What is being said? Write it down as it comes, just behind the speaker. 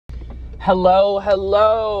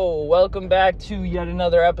Hello. Welcome back to yet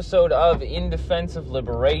another episode of In Defense of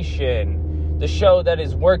Liberation, the show that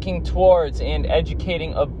is working towards and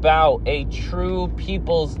educating about a true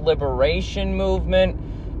people's liberation movement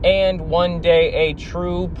and one day a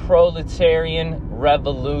true proletarian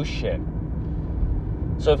revolution.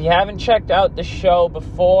 So if you haven't checked out the show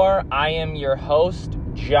before, I am your host,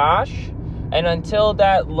 Josh. And until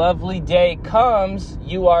that lovely day comes,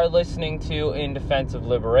 you are listening to In Defense of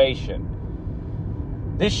Liberation.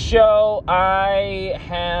 This show I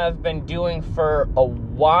have been doing for a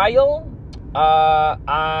while.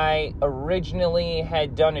 I originally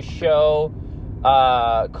had done a show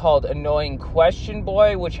called Annoying Question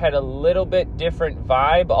Boy, which had a little bit different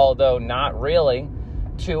vibe, although not really,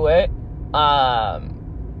 to it.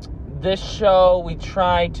 This show, we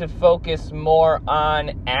try to focus more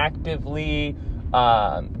on actively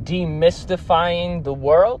demystifying the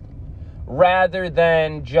world rather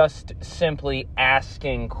than just simply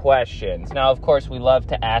asking questions. Now, of course, we love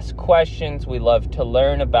to ask questions. We love to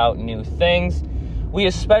learn about new things. We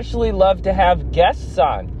especially love to have guests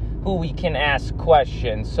on who we can ask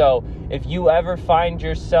questions. So if you ever find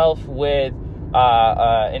yourself with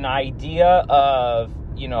an idea of,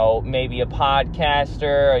 maybe a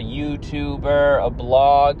podcaster, a YouTuber, a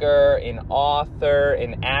blogger, an author,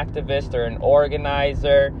 an activist, or an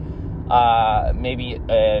organizer, maybe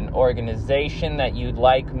an organization that you'd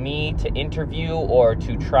like me to interview or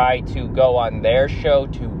to try to go on their show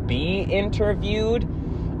to be interviewed,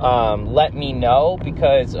 let me know,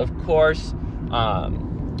 because, of course,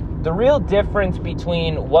 the real difference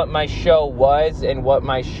between what my show was and what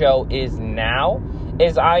my show is now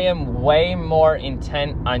is I am way more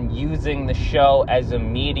intent on using the show as a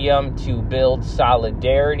medium to build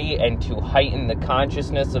solidarity and to heighten the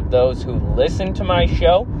consciousness of those who listen to my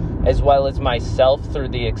show, as well as myself through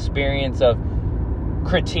the experience of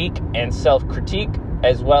critique and self-critique,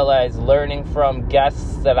 as well as learning from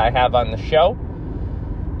guests that I have on the show,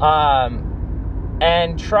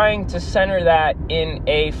 and trying to center that in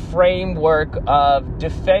a framework of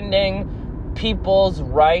defending people's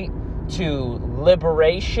right to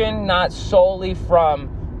liberation, not solely from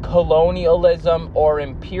colonialism or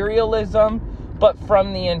imperialism, but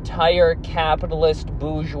from the entire capitalist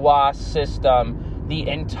bourgeois system, the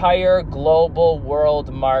entire global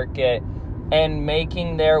world market, and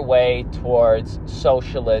making their way towards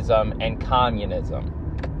socialism and communism.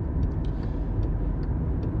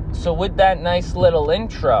 So with that nice little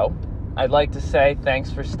intro, I'd like to say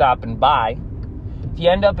thanks for stopping by. If you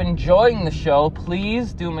end up enjoying the show,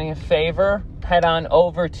 please do me a favor, head on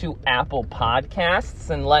over to Apple Podcasts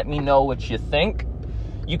and let me know what you think.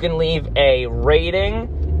 You can leave a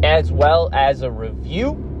rating as well as a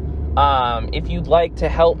review. If you'd like to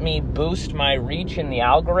help me boost my reach in the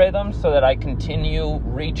algorithm so that I continue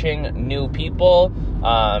reaching new people,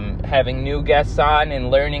 having new guests on and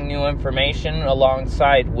learning new information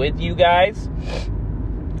alongside with you guys,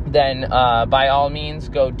 then by all means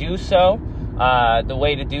go do so. The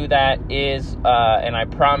way to do that is, and I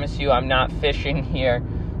promise you I'm not fishing here,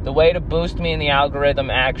 the way to boost me in the algorithm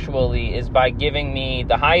actually is by giving me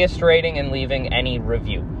the highest rating and leaving any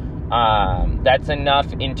review. That's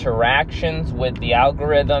enough interactions with the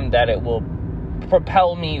algorithm that it will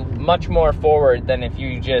propel me much more forward than if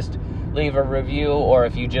you just leave a review or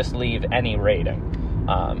if you just leave any rating.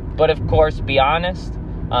 But of course, be honest.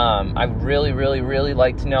 I really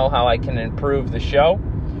like to know how I can improve the show.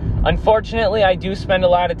 Unfortunately, I do spend a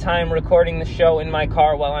lot of time recording the show in my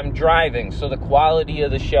car while I'm driving, so the quality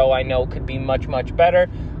of the show I know could be much better.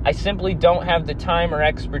 I simply don't have the time or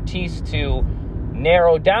expertise to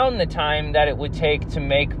narrow down the time that it would take to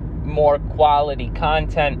make more quality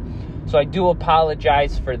content, so I do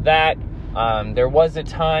apologize for that. There was a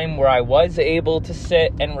time where I was able to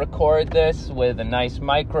sit and record this with a nice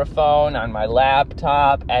microphone on my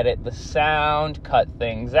laptop, edit the sound, cut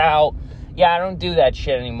things out. Yeah, I don't do that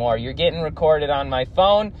shit anymore. You're getting recorded on my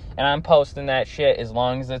phone, and I'm posting that shit as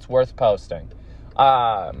long as it's worth posting.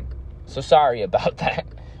 So sorry about that.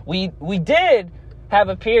 We did have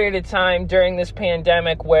a period of time during this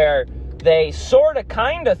pandemic where they sort of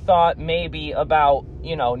kind of thought maybe about,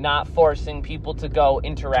 not forcing people to go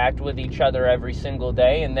interact with each other every single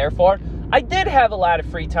day, and therefore I did have a lot of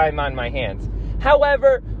free time on my hands.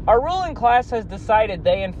 However, our ruling class has decided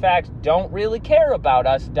they in fact don't really care about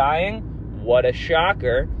us dying. What a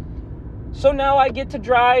shocker. So now I get to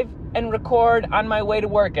drive and record on my way to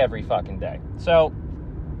work every fucking day. So,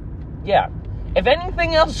 yeah. If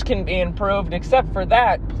anything else can be improved except for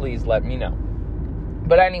that, please let me know.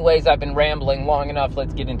 But anyways, I've been rambling long enough.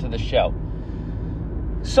 Let's get into the show.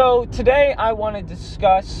 So today I want to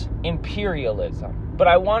discuss imperialism. but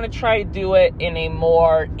I want to try to do it in a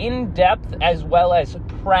more in-depth as well as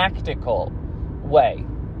practical way.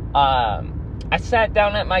 I sat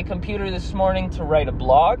down at my computer this morning to write a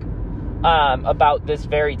blog about this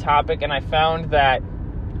very topic, and I found that,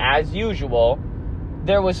 as usual,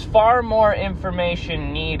 there was far more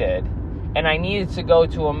information needed, and I needed to go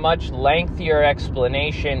to a much lengthier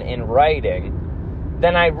explanation in writing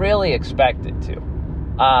than I really expected to,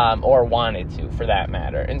 or wanted to, for that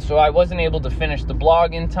matter. And so I wasn't able to finish the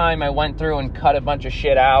blog in time. I went through and cut a bunch of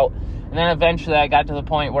shit out, and then eventually I got to the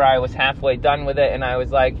point where I was halfway done with it, and I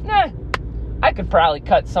was like, I could probably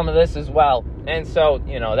cut some of this as well. And so,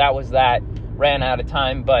 that was that. Ran out of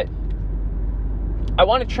time, but I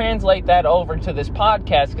want to translate that over to this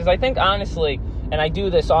podcast, because I think, honestly, and I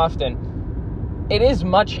do this often, it is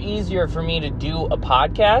much easier for me to do a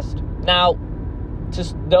podcast. Now, to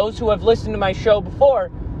those who have listened to my show before,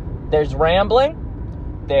 there's rambling,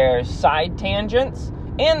 there's side tangents,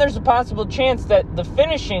 and there's a possible chance that the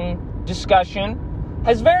finishing discussion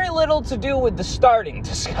has very little to do with the starting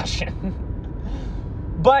discussion.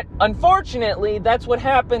 But unfortunately, that's what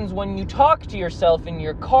happens when you talk to yourself in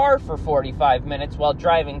your car for 45 minutes while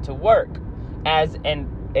driving to work as a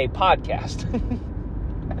podcast.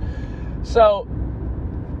 So,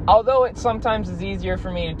 although it sometimes is easier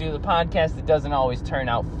for me to do the podcast, it doesn't always turn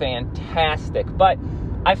out fantastic. But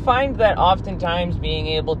I find that oftentimes being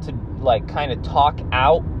able to kind of talk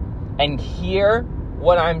out and hear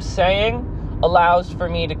what I'm saying allows for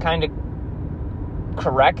me to kind of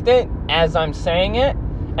correct it as I'm saying it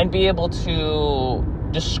and be able to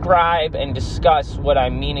describe and discuss what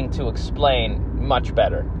I'm meaning to explain much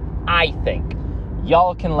better, I think.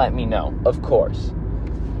 Y'all can let me know, of course.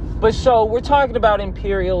 But so, we're talking about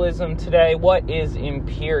imperialism today. What is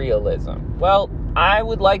imperialism? Well, I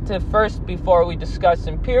would like to first, before we discuss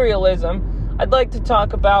imperialism, I'd like to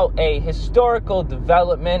talk about a historical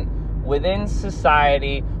development within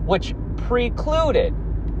society which precluded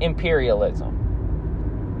imperialism.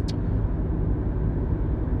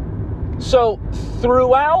 So,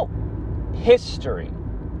 throughout history,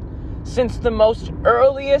 since the most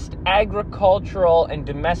earliest agricultural and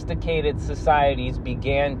domesticated societies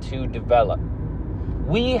began to develop,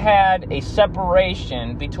 we had a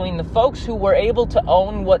separation between the folks who were able to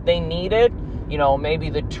own what they needed,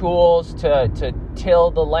 maybe the tools to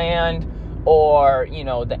till the land, or,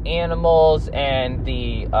 the animals and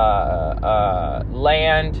the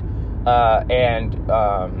land and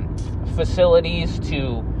facilities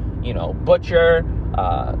to, butcher,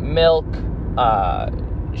 milk,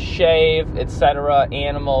 shave, etc.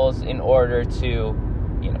 animals in order to,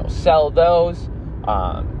 sell those.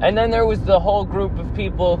 And then there was the whole group of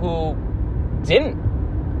people who didn't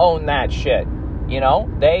own that shit.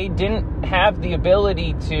 They didn't have the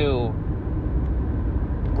ability to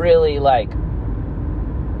really,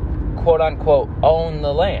 quote unquote, own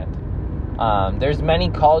the land. There's many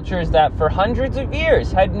cultures that for hundreds of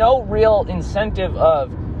years had no real incentive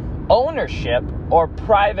of ownership or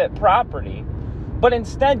private property, but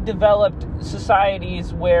instead developed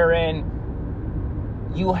societies wherein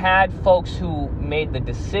you had folks who made the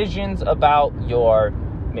decisions about your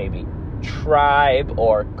maybe tribe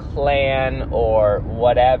or clan or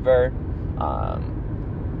whatever.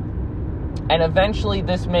 And eventually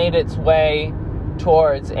this made its way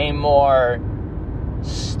towards a more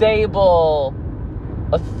stable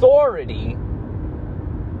authority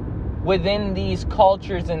within these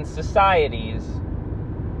cultures and societies,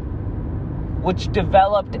 which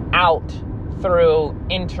developed out through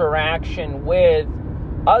interaction with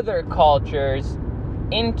other cultures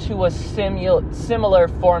into a similar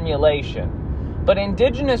formulation. But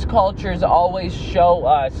indigenous cultures always show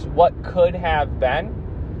us what could have been,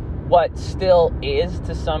 what still is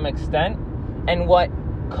to some extent, and what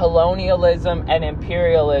colonialism and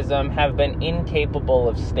imperialism have been incapable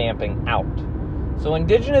of stamping out. So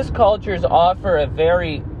indigenous cultures offer a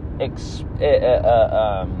very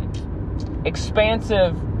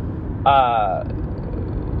expansive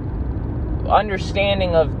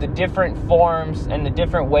understanding of the different forms and the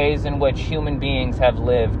different ways in which human beings have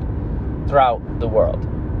lived throughout the world.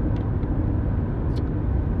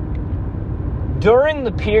 During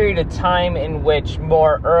the period of time in which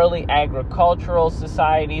more early agricultural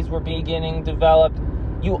societies were beginning developed,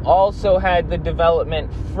 you also had the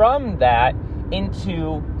development from that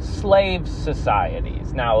into slave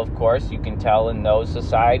societies. Now, of course, you can tell in those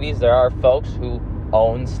societies there are folks who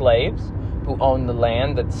own slaves, who own the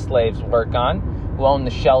land that the slaves work on, who own the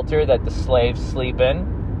shelter that the slaves sleep in,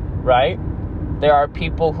 right? There are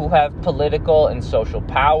people who have political and social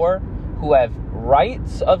power, who have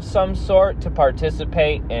rights of some sort to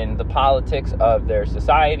participate in the politics of their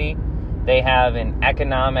society. They have an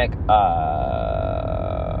economic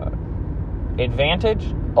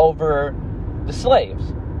advantage over the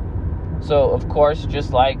slaves. So, of course,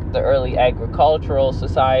 just like the early agricultural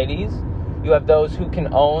societies, you have those who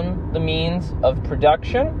can own the means of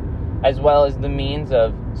production as well as the means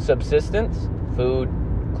of subsistence, food,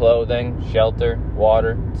 clothing, shelter,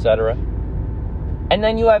 water, etc. And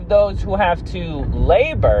then you have those who have to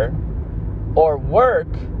labor or work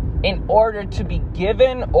in order to be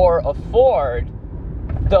given or afford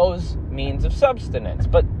those means of subsistence.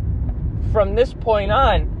 But from this point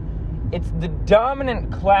on, it's the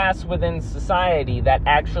dominant class within society that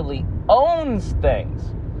actually owns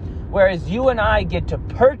things, whereas you and I get to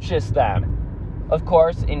purchase them, of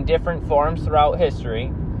course, in different forms throughout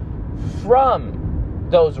history, from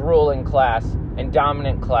those ruling class and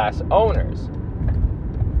dominant class owners.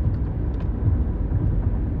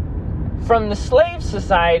 From the slave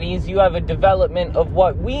societies, you have a development of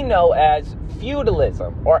what we know as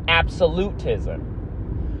feudalism or absolutism.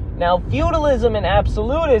 Now, feudalism and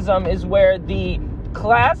absolutism is where the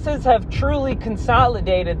classes have truly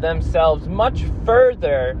consolidated themselves much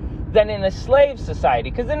further than in a slave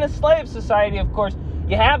society. Because in a slave society, of course,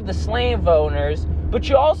 you have the slave owners, but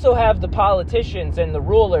you also have the politicians and the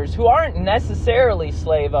rulers who aren't necessarily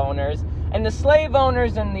slave owners. And the slave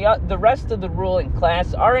owners and the rest of the ruling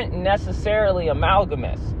class aren't necessarily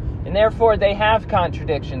amalgamous. And therefore, they have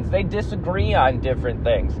contradictions. They disagree on different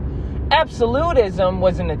things. Absolutism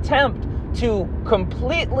was an attempt to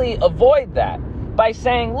completely avoid that by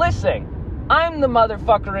saying, listen, I'm the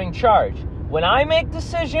motherfucker in charge. When I make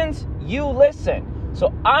decisions, you listen.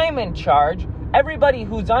 So I'm in charge. Everybody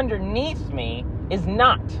who's underneath me is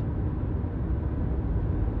not.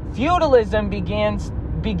 Feudalism begins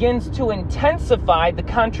to intensify the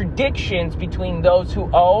contradictions between those who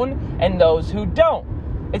own and those who don't.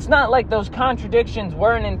 It's not like those contradictions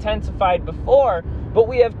weren't intensified before, but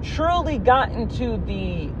we have truly gotten to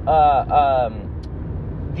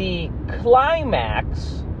the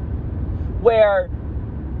climax where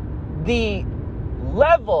the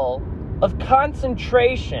level of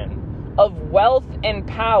concentration of wealth and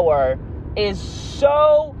power is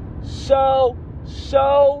so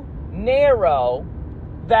narrow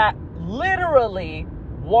that literally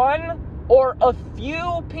one or a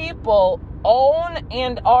few people own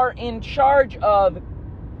and are in charge of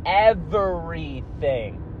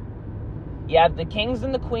everything. You have the kings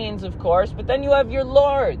and the queens, of course, but then you have your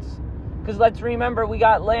lords. Because let's remember, we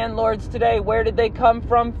got landlords today. Where did they come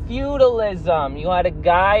from? Feudalism. You had a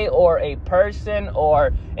guy or a person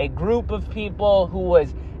or a group of people who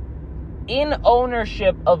was in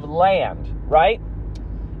ownership of land, right?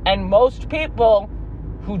 And most people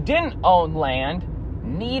who didn't own land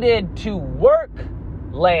needed to work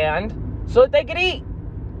land so that they could eat.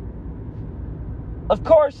 Of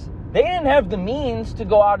course, they didn't have the means to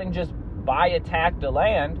go out and just buy a tract of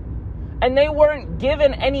land, and they weren't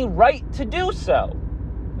given any right to do so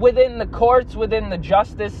within the courts, within the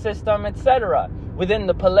justice system, etc. Within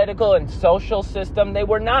the political and social system, they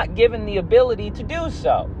were not given the ability to do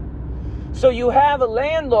so. So you have a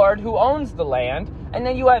landlord who owns the land, and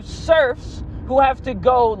then you have serfs who have to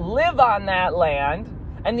go live on that land,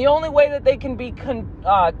 and the only way that they can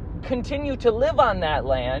continue to live on that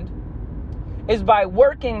land is by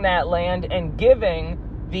working that land and giving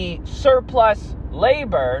the surplus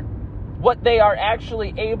labor what they are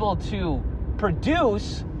actually able to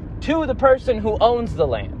produce to the person who owns the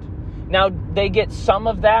land. Now, they get some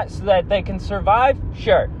of that so that they can survive?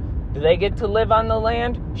 Sure. Do they get to live on the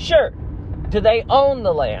land? Sure. Do they own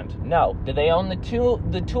the land? No. Do they own the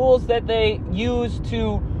tools that they use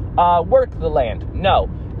to work the land? No.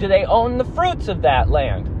 Do they own the fruits of that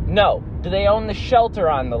land? No. Do they own the shelter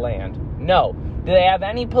on the land? No. Do they have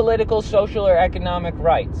any political, social, or economic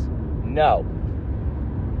rights? No.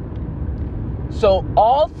 So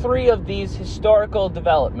all three of these historical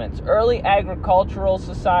developments, early agricultural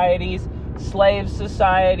societies, slave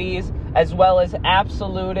societies, as well as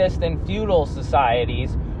absolutist and feudal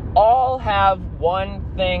societies, all have one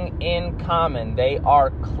thing in common. They are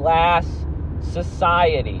class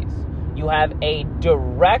societies. You have a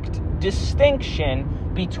direct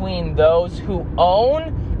distinction between those who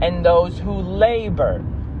own and those who labor,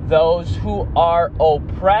 those who are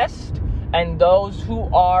oppressed and those who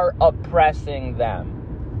are oppressing them.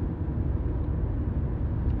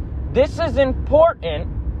 This is important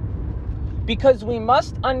because we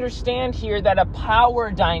must understand here that a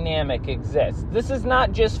power dynamic exists. This is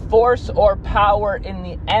not just force or power in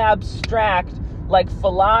the abstract like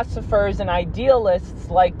philosophers and idealists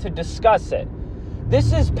like to discuss it.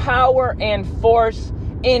 This is power and force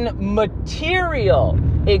in material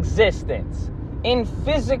existence, in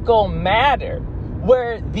physical matter,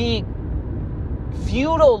 where the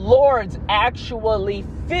feudal lords actually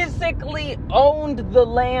physically owned the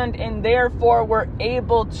land and therefore were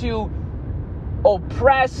able to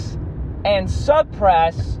oppress and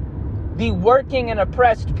suppress the working and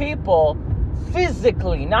oppressed people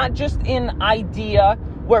physically, not just in idea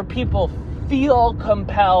where people feel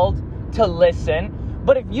compelled to listen,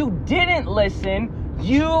 but if you didn't listen,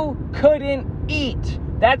 you couldn't eat.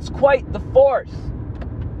 That's quite the force.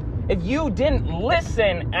 If you didn't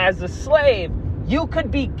listen as a slave, you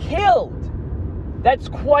could be killed. That's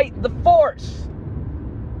quite the force.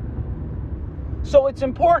 So it's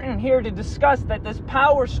important here to discuss that this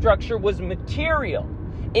power structure was material.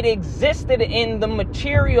 It existed in the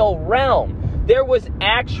material realm. There was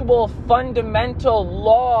actual fundamental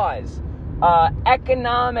laws,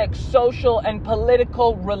 economic, social, and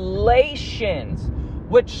political relations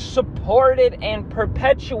which supported and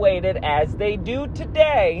perpetuated, as they do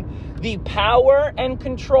today, the power and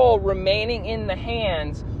control remaining in the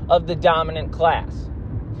hands of the dominant class.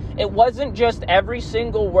 It wasn't just every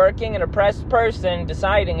single working and oppressed person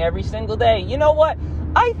deciding every single day, you know what,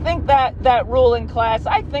 I think that ruling class,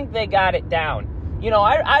 I think they got it down. You know,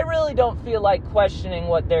 I really don't feel like questioning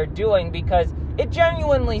what they're doing, because it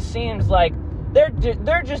genuinely seems like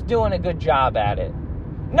they're just doing a good job at it.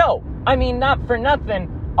 No, I mean, not for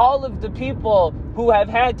nothing, all of the people who have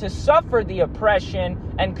had to suffer the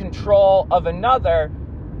oppression and control of another,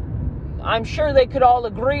 I'm sure they could all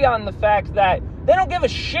agree on the fact that they don't give a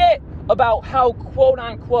shit about how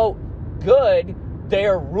quote-unquote good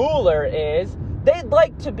their ruler is. They'd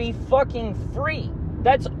like to be fucking free.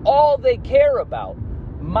 That's all they care about.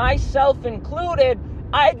 Myself included,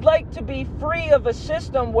 I'd like to be free of a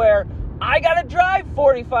system where I gotta drive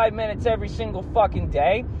 45 minutes every single fucking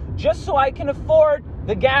day just so I can afford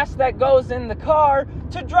the gas that goes in the car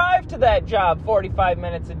to drive to that job 45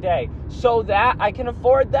 minutes a day, so that I can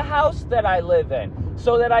afford the house that I live in,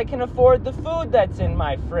 so that I can afford the food that's in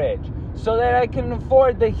my fridge, so that I can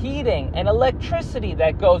afford the heating and electricity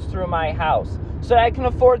that goes through my house, so that I can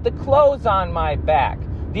afford the clothes on my back.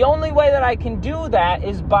 The only way that I can do that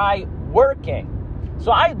is by working.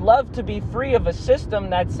 So I'd love to be free of a system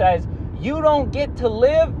that says you don't get to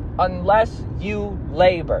live unless you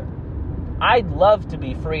labor. I'd love to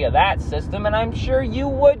be free of that system, and I'm sure you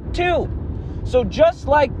would too. So just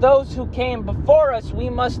like those who came before us, we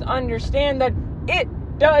must understand that it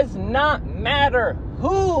does not matter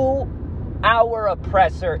who our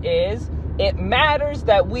oppressor is. It matters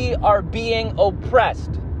that we are being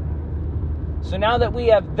oppressed. So now that we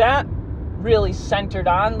have that really centered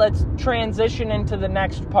on, let's transition into the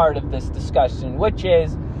next part of this discussion, which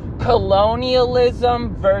is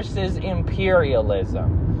colonialism versus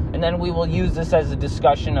imperialism. And then we will use this as a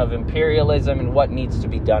discussion of imperialism and what needs to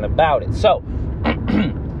be done about it. So,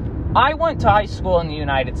 I went to high school in the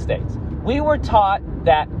United States. We were taught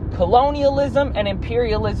that colonialism and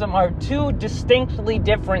imperialism are two distinctly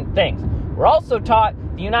different things. We're also taught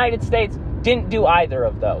the United States didn't do either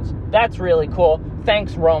of those. That's really cool.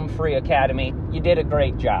 Thanks, Rome Free Academy. You did a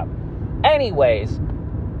great job. Anyways,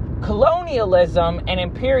 colonialism and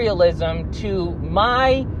imperialism, to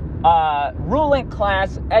my ruling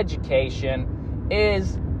class education,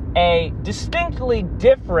 is a distinctly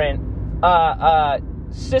different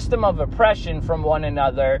system of oppression from one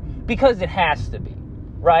another, because it has to be,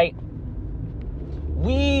 right?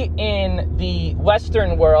 We in the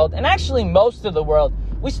Western world, and actually most of the world,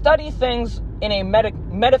 we study things in a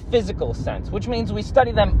metaphysical sense, which means we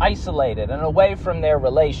study them isolated and away from their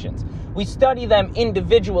relations. We study them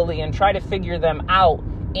individually and try to figure them out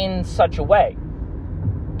in such a way.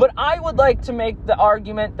 But I would like to make the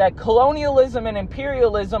argument that colonialism and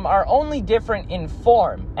imperialism are only different in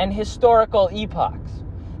form and historical epochs.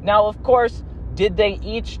 Now, of course, did they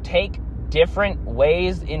each take different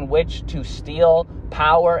ways in which to steal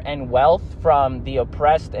power and wealth from the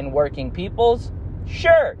oppressed and working peoples?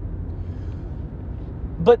 Sure.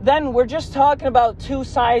 But then we're just talking about two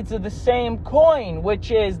sides of the same coin,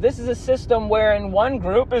 which is, this is a system wherein one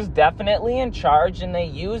group is definitely in charge and they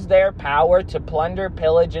use their power to plunder,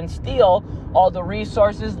 pillage, and steal all the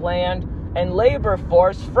resources, land, and labor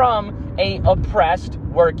force from a oppressed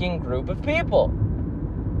working group of people.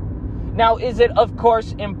 Now, is it, of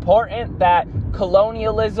course, important that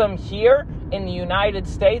colonialism here in the United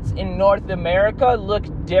States, in North America,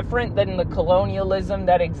 looked different than the colonialism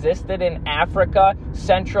that existed in Africa,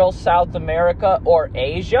 Central, South America, or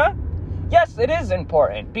Asia? Yes, it is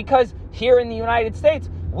important, because here in the United States,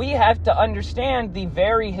 we have to understand the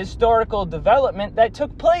very historical development that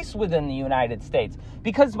took place within the United States.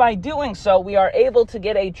 Because by doing so, we are able to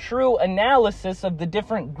get a true analysis of the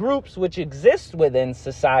different groups which exist within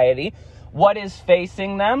society, what is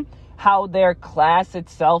facing them, how their class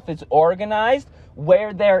itself is organized,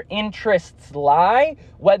 where their interests lie,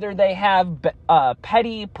 whether they have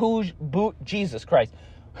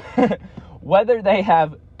whether they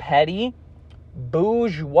have petty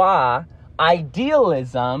bourgeois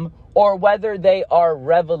idealism or whether they are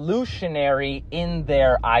revolutionary in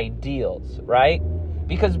their ideals, right?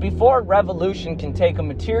 Because before revolution can take a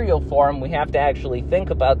material form, we have to actually think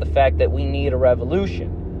about the fact that we need a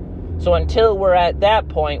revolution. So until we're at that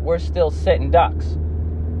point, we're still sitting ducks.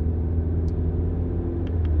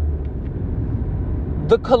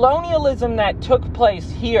 The colonialism that took place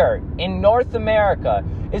here in North America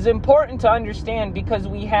is important to understand because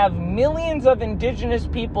we have millions of indigenous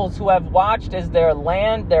peoples who have watched as their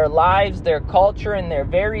land, their lives, their culture, and their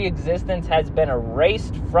very existence has been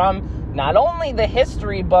erased from not only the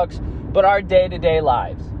history books, but our day-to-day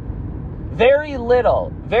lives. Very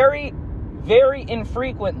little, very, very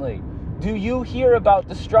infrequently do you hear about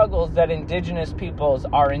the struggles that indigenous peoples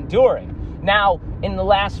are enduring. Now, in the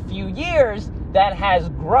last few years, that has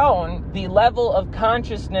grown the level of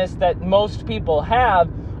consciousness that most people have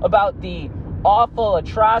about the awful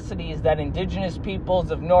atrocities that indigenous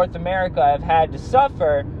peoples of North America have had to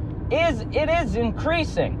suffer is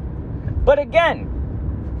increasing. But again,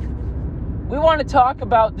 we want to talk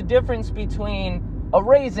about the difference between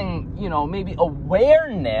raising, maybe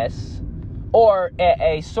awareness or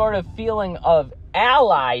a sort of feeling of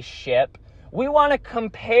allyship. We want to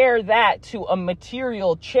compare that to a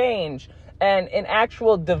material change and an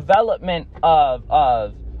actual development of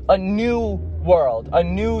a new world, a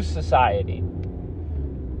new society.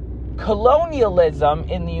 Colonialism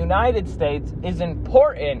in the United States is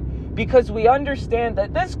important because we understand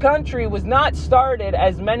that this country was not started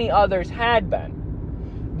as many others had been.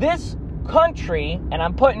 This country, and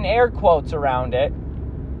I'm putting air quotes around it,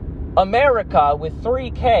 America with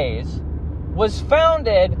 3 Ks, was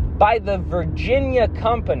founded by the Virginia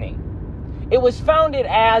Company. It was founded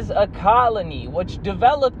as a colony, which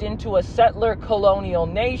developed into a settler colonial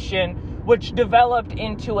nation, which developed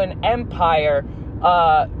into an empire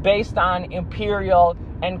based on imperial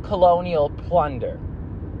and colonial plunder.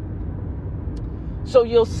 So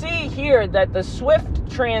you'll see here that the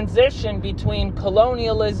swift transition between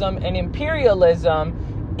colonialism and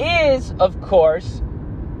imperialism is, of course,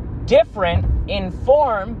 different in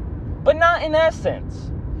form, but not in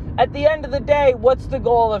essence. At the end of the day, what's the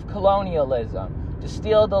goal of colonialism? To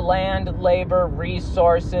steal the land, labor,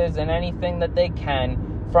 resources, and anything that they can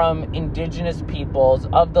from indigenous peoples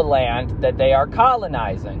of the land that they are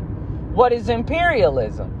colonizing. What is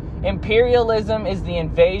imperialism? Imperialism is the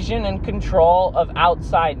invasion and control of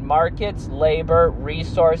outside markets, labor,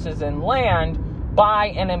 resources, and land by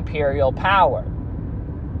an imperial power.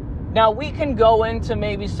 Now, we can go into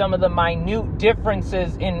maybe some of the minute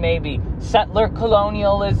differences in maybe settler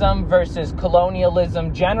colonialism versus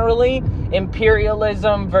colonialism generally,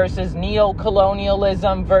 imperialism versus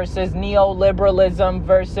neo-colonialism versus neoliberalism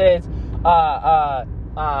versus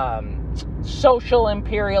social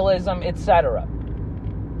imperialism, etc.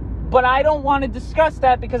 But I don't want to discuss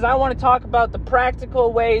that because I want to talk about the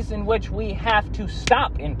practical ways in which we have to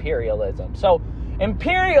stop imperialism. So,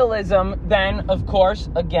 imperialism, then, of course,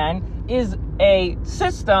 again, is a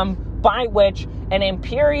system by which an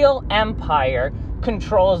imperial empire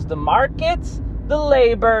controls the markets, the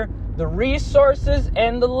labor, the resources,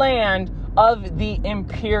 and the land of the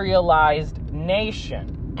imperialized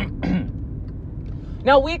nation.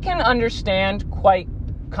 Now, we can understand quite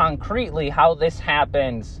concretely how this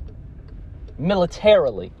happens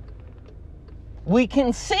militarily. We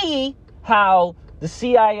can see how the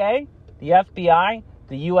CIA, the FBI,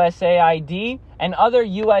 the USAID, and other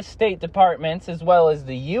U.S. State Departments, as well as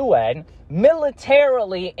the UN,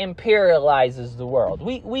 militarily imperializes the world.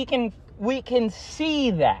 We can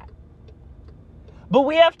see that. But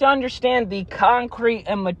we have to understand the concrete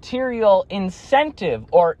and material incentive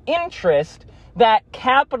or interest that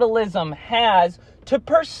capitalism has to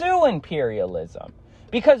pursue imperialism.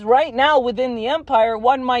 Because right now within the empire,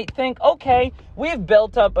 one might think, okay, we've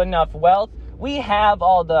built up enough wealth. We have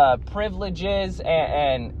all the privileges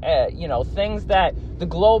and things that the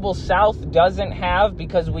global south doesn't have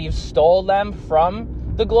because we've stole them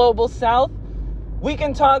from the global south. We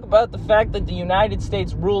can talk about the fact that the United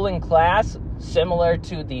States ruling class, similar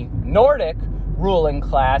to the Nordic ruling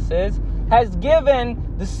classes, has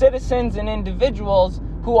given the citizens and individuals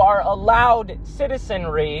who are allowed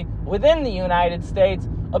citizenry within the United States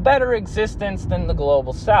a better existence than the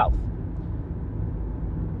global south.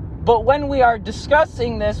 But when we are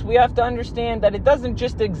discussing this, we have to understand that it doesn't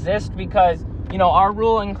just exist because, our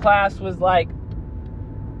ruling class was like,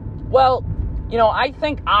 well, I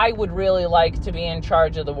think I would really like to be in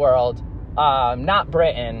charge of the world, not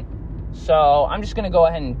Britain, so I'm just going to go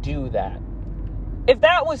ahead and do that. If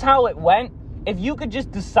that was how it went, if you could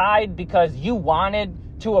just decide because you wanted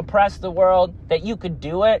to oppress the world that you could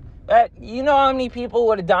do it, you know how many people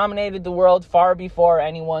would have dominated the world far before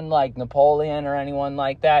anyone like Napoleon or anyone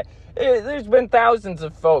like that? There's been thousands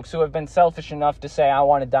of folks who have been selfish enough to say, I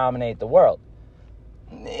want to dominate the world.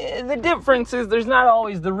 The difference is there's not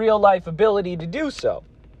always the real life ability to do so.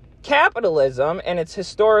 Capitalism and its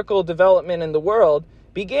historical development in the world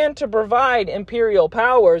began to provide imperial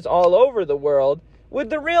powers all over the world with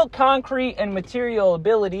the real concrete and material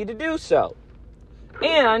ability to do so.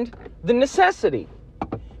 And the necessity.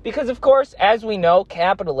 Because, of course, as we know,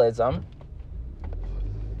 capitalism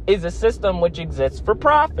is a system which exists for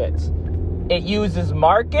profits. It uses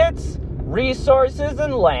markets, resources,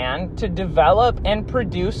 and land to develop and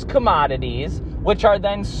produce commodities, which are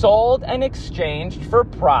then sold and exchanged for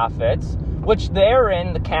profits, which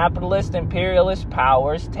therein the capitalist imperialist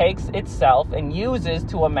powers takes itself and uses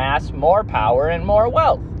to amass more power and more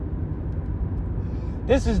wealth.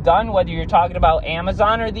 This is done whether you're talking about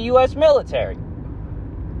Amazon or the U.S. military.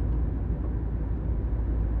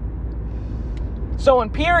 So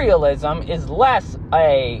imperialism is less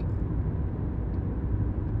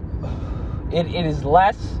it is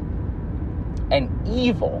less an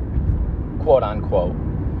evil, quote unquote,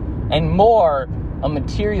 and more a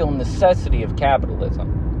material necessity of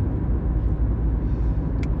capitalism.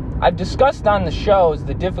 I've discussed on the shows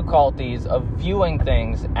the difficulties of viewing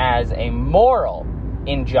things as a moral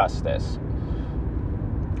injustice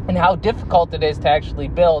and how difficult it is to actually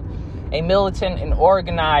build a militant and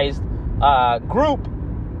organized group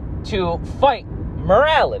to fight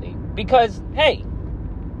morality. Because, hey,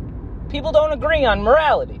 people don't agree on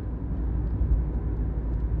morality.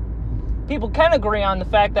 People can agree on the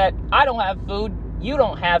fact that I don't have food, you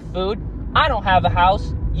don't have food, I don't have a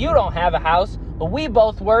house, you don't have a house, but we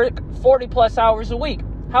both work 40 plus hours a week.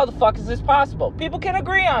 How the fuck is this possible? People can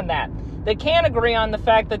agree on that. They can't agree on the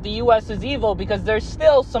fact that the U.S. is evil because there's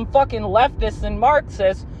still some fucking leftists and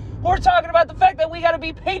Marxists who are talking about the fact that we got to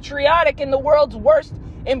be patriotic in the world's worst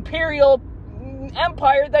imperial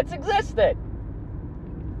empire that's existed.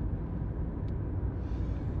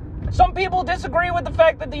 Some people disagree with the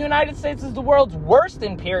fact that the United States is the world's worst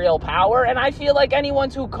imperial power, and I feel like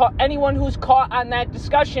anyone who's caught on that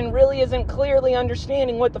discussion really isn't clearly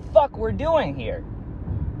understanding what the fuck we're doing here.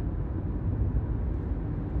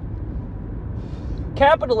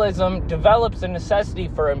 Capitalism develops a necessity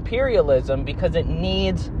for imperialism because it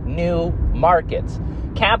needs new markets.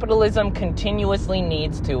 Capitalism continuously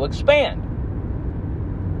needs to expand.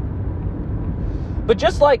 But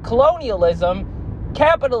just like colonialism,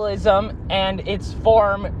 capitalism and its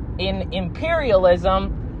form in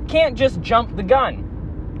imperialism can't just jump the gun.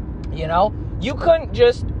 You couldn't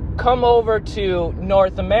just come over to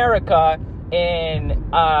North America in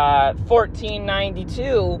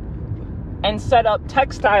 1492 and set up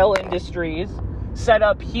textile industries, set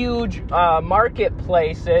up huge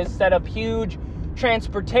marketplaces, set up huge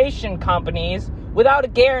transportation companies without a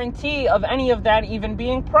guarantee of any of that even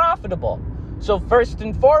being profitable. So first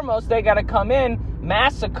and foremost, they got to come in,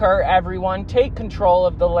 massacre everyone, take control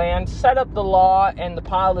of the land, set up the law and the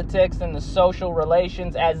politics and the social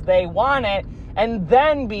relations as they want it, and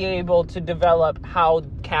then be able to develop how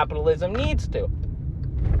capitalism needs to.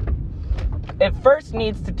 It first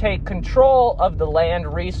needs to take control of the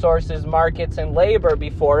land, resources, markets, and labor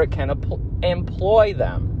before it can employ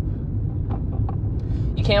them.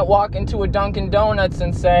 You can't walk into a Dunkin' Donuts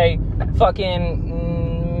and say,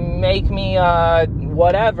 fucking make me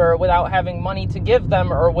whatever without having money to give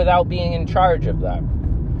them or without being in charge of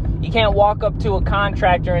them. You can't walk up to a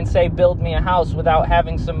contractor and say, build me a house without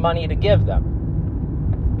having some money to give them.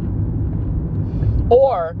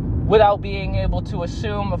 Or without being able to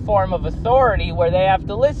assume a form of authority where they have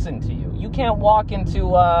to listen to you. You can't walk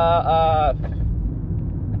into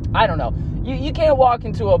you can't walk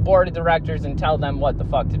into a board of directors and tell them what the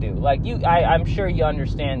fuck to do. I'm sure you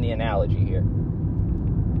understand the analogy here.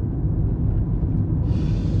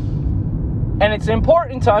 And it's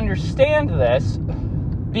important to understand this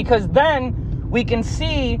because then we can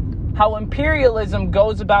see how imperialism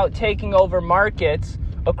goes about taking over markets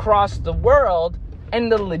across the world and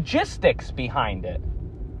the logistics behind it.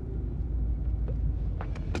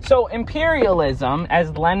 So imperialism,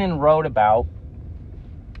 as Lenin wrote about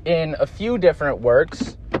in a few different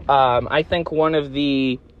works, I think one of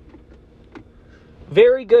the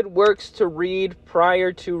very good works to read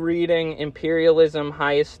prior to reading Imperialism,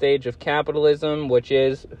 Highest Stage of Capitalism, which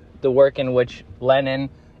is the work in which Lenin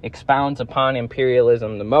expounds upon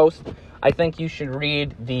imperialism the most. I think you should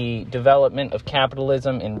read The Development of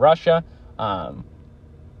Capitalism in Russia. I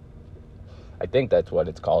think that's what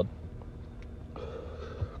it's called.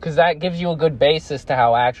 Because that gives you a good basis to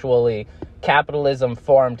how actually capitalism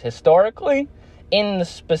formed historically in the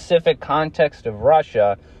specific context of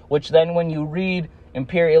Russia, which then when you read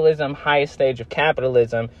Imperialism, Highest Stage of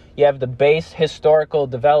Capitalism, you have the base historical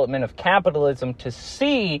development of capitalism to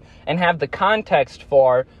see and have the context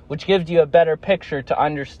for, which gives you a better picture to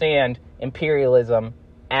understand imperialism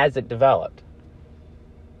as it developed.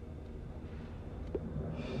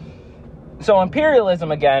 So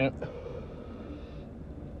imperialism, again,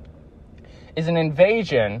 is an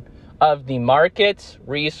invasion of the markets,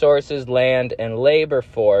 resources, land, and labor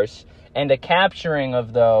force, and a capturing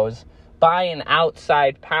of those by an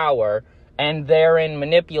outside power, and therein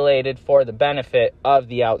manipulated for the benefit of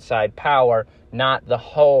the outside power, not the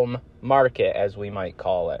home market, as we might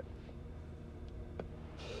call it.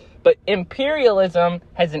 But imperialism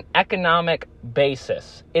has an economic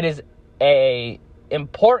basis. It is an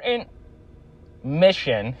important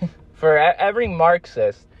mission for every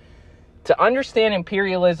Marxist to understand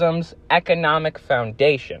imperialism's economic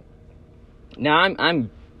foundation. Now,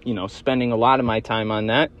 I'm spending a lot of my time on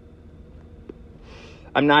that.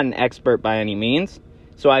 I'm not an expert by any means,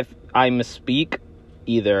 so I misspeak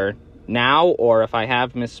either now or if I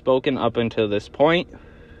have misspoken up until this point.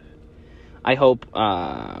 I hope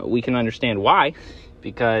we can understand why,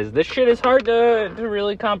 because this shit is hard to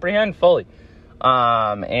really comprehend fully.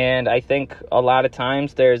 And I think a lot of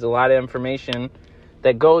times there's a lot of information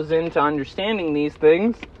that goes into understanding these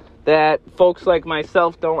things that folks like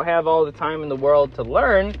myself don't have all the time in the world to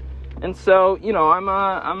learn. And so, I'm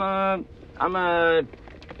a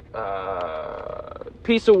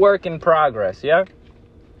piece of work in progress, yeah?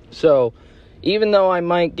 So, even though I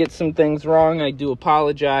might get some things wrong, I do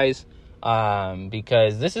apologize,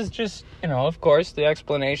 because this is just, of course, the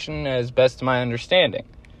explanation as best to my understanding.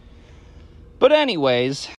 But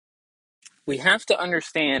anyways, we have to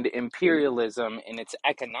understand imperialism in its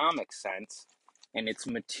economic sense, in its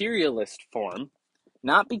materialist form,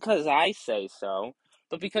 not because I say so,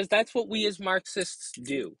 but because that's what we as Marxists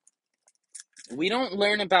do. We don't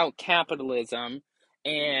learn about capitalism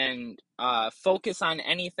and focus on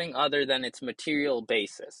anything other than its material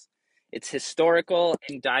basis, its historical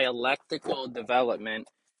and dialectical development,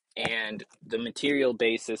 and the material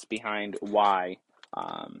basis behind why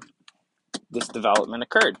this development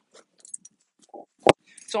occurred.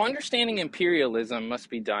 So understanding imperialism must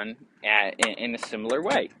be done in a similar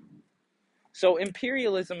way. So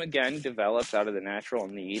imperialism, again, develops out of the natural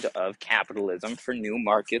need of capitalism for new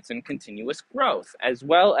markets and continuous growth, as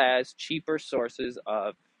well as cheaper sources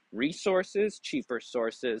of resources, cheaper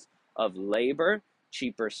sources of labor,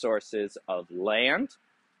 cheaper sources of land.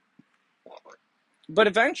 But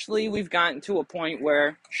eventually we've gotten to a point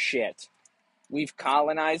where, we've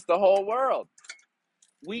colonized the whole world.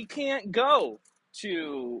 We can't go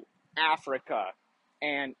to Africa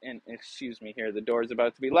and excuse me here, the door's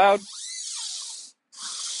about to be loud.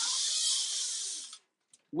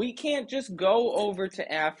 We can't just go over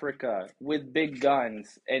to Africa with big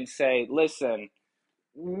guns and say, listen,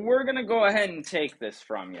 we're going to go ahead and take this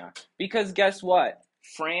from you. Because guess what?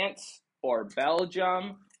 France or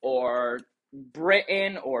Belgium or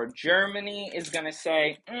Britain or Germany is going to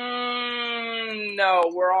say, no,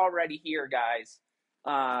 we're already here, guys.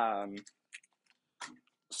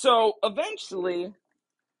 So eventually,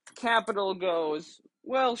 capital goes,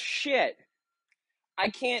 well, I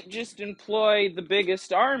can't just employ the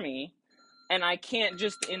biggest army, and I can't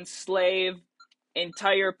just enslave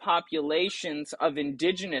entire populations of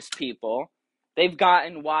indigenous people. They've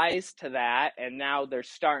gotten wise to that, and now they're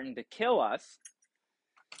starting to kill us.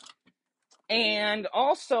 And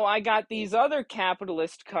also, I got these other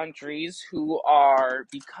capitalist countries who are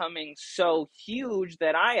becoming so huge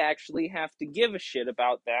that I actually have to give a shit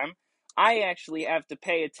about them. I actually have to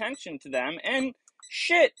pay attention to them, and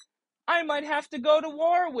I might have to go to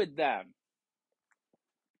war with them.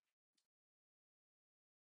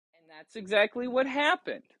 And that's exactly what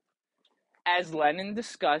happened. As Lenin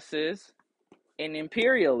discusses in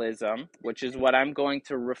Imperialism, which is what I'm going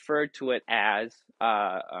to refer to it as,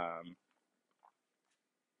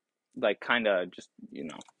 kind of just,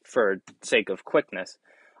 for sake of quickness.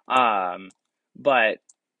 But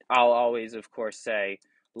I'll always, of course, say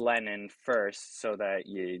Lenin first so that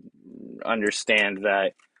you understand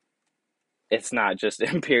that it's not just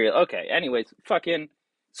imperial. Okay, anyways,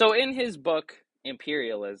 So in his book,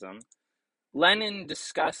 Imperialism, Lenin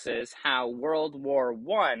discusses how World War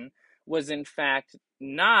I was in fact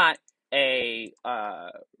not a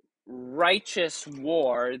righteous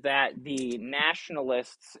war that the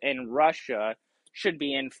nationalists in Russia should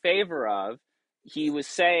be in favor of. He was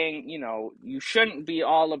saying, you shouldn't be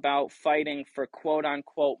all about fighting for quote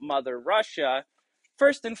unquote Mother Russia,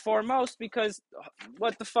 first and foremost, because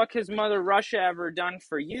what the fuck has Mother Russia ever done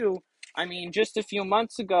for you? I mean, just a few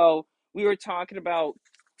months ago, we were talking about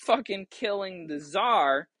fucking killing the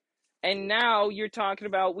Tsar, and now you're talking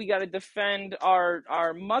about we got to defend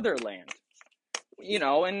our motherland.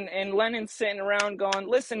 And Lenin's sitting around going,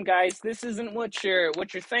 "Listen, guys, this isn't what you're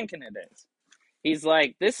thinking it is." He's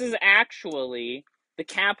like, "This is actually the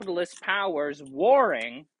capitalist powers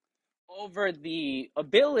warring over the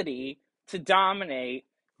ability to dominate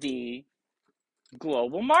the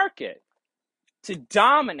global market, to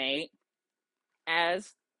dominate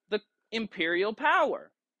as the imperial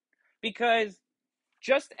power." Because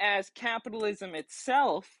just as capitalism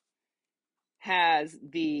itself has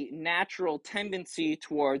the natural tendency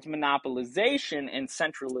towards monopolization and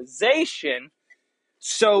centralization,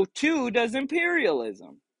 so too does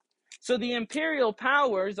imperialism. So the imperial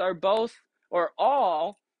powers are both or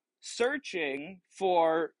all searching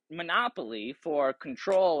for monopoly, for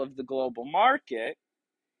control of the global market,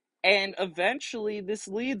 and eventually this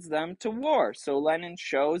leads them to war. So Lenin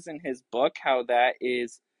shows in his book how that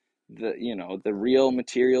is the real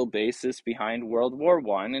material basis behind World War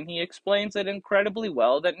One, and he explains it incredibly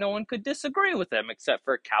well that no one could disagree with him except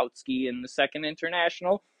for Kautsky and the Second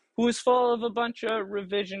International, who was full of a bunch of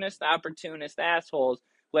revisionist, opportunist assholes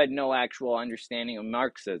who had no actual understanding of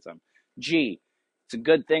Marxism. Gee, it's a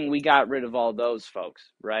good thing we got rid of all those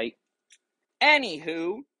folks, right?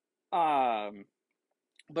 Anywho,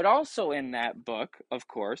 but also in that book, of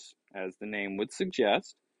course, as the name would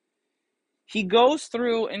suggest, he goes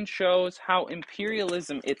through and shows how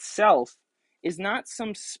imperialism itself is not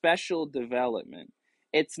some special development.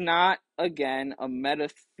 It's not, again, a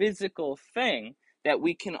metaphysical thing that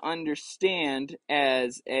we can understand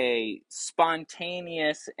as a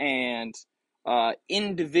spontaneous and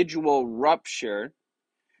individual rupture,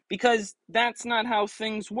 because that's not how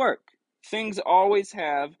things work. Things always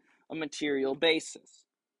have a material basis.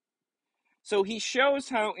 So he shows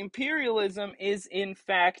how imperialism is in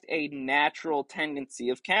fact a natural tendency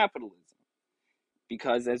of capitalism.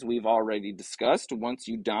 Because as we've already discussed, once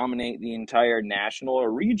you dominate the entire national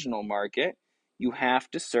or regional market, you have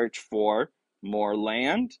to search for more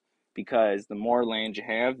land, because the more land you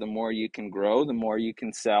have, the more you can grow, the more you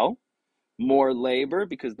can sell. More labor,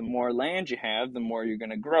 because the more land you have, the more you're going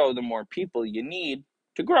to grow, the more people you need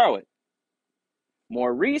to grow it.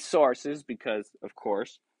 More resources, because, of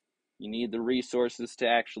course, you need the resources to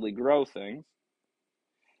actually grow things.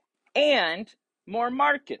 And more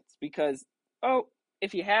markets, because,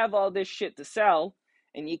 if you have all this shit to sell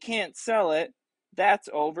and you can't sell it, that's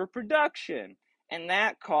overproduction. And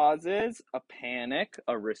that causes a panic,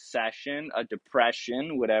 a recession, a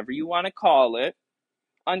depression, whatever you want to call it,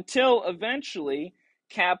 until eventually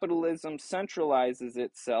capitalism centralizes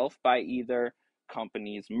itself by either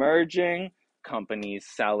companies merging, companies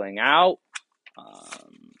selling out,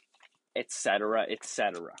 etc.,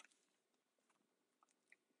 etc.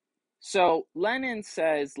 So Lenin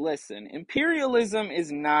says, listen, imperialism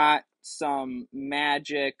is not some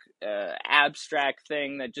magic, abstract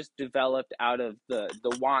thing that just developed out of the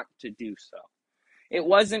want to do so. It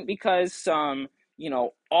wasn't because some,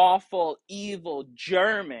 awful, evil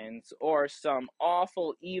Germans or some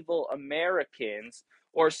awful, evil Americans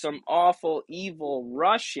or some awful, evil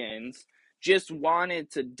Russians just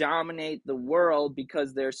wanted to dominate the world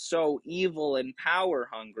because they're so evil and power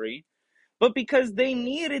hungry, but because they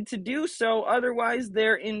needed to do so, otherwise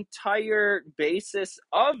their entire basis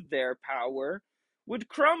of their power would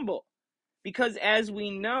crumble. Because as we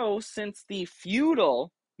know, since the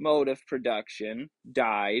feudal mode of production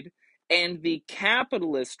died and the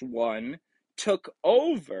capitalist one took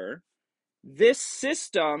over, this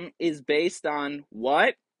system is based on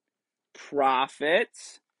what?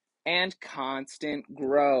 Profits and constant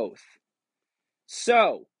growth.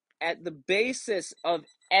 So, at the basis of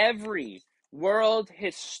every world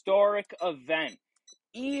historic event,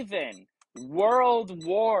 even world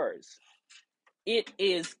wars, it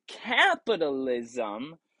is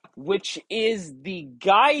capitalism which is the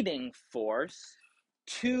guiding force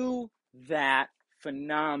to that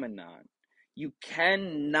phenomenon. You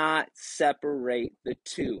cannot separate the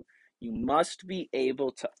two. You must be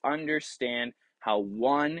able to understand how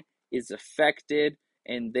one is affected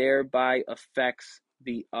and thereby affects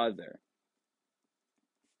the other.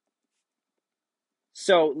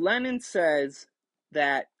 So Lenin says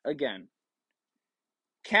that, again,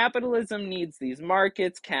 capitalism needs these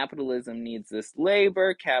markets, capitalism needs this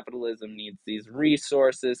labor, capitalism needs these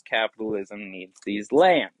resources, capitalism needs these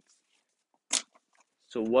lands.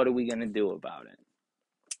 So what are we going to do about it?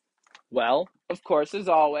 Well, of course, as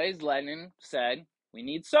always, Lenin said, we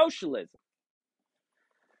need socialism.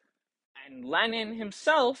 And Lenin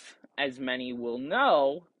himself, as many will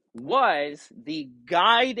know, was the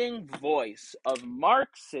guiding voice of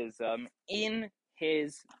Marxism in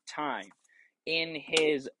his time. In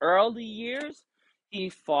his early years, he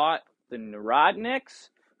fought the Narodniks,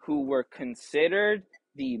 who were considered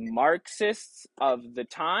the Marxists of the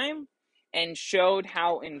time, and showed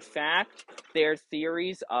how, in fact, their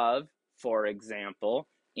theories of, for example,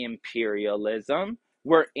 imperialism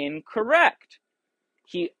were incorrect.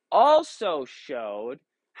 He also showed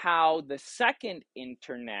how the Second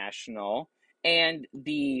International and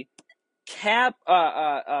the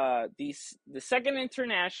Second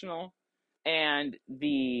International and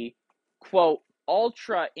the quote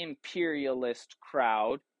ultra imperialist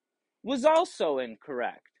crowd was also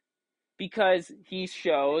incorrect, because he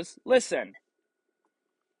shows, listen,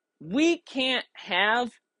 we can't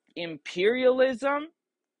have imperialism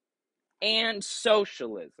and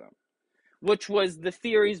socialism, which was the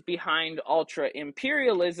theories behind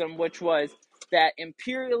ultra-imperialism, which was that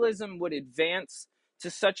imperialism would advance to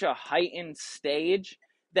such a heightened stage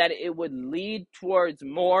that it would lead towards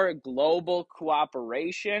more global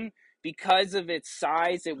cooperation. Because of its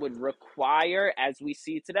size, it would require, as we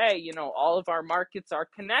see today, all of our markets are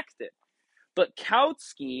connected. But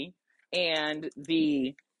Kautsky and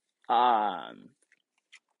the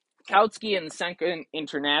Second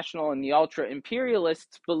International and the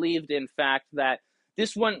ultra-imperialists believed, in fact, that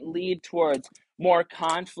this wouldn't lead towards more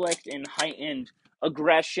conflict and heightened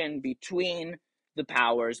aggression between the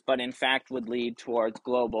powers, but in fact would lead towards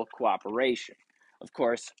global cooperation. Of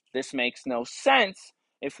course, this makes no sense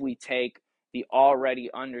if we take the already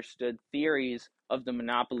understood theories of the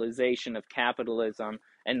monopolization of capitalism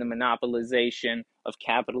and the monopolization of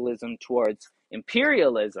capitalism towards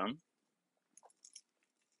imperialism.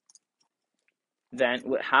 Then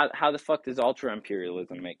how the fuck does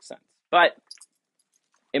ultra-imperialism make sense? But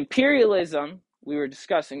imperialism, we were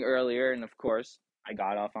discussing earlier, and of course, I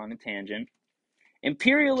got off on a tangent.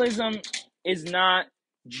 Imperialism is not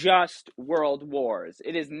just world wars.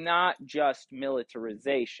 It is not just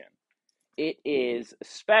militarization. It is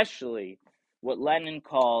especially what Lenin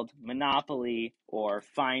called monopoly or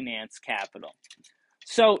finance capital.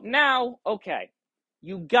 So now, okay,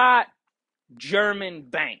 you got German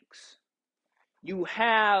banks. You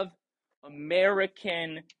have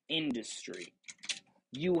American industry.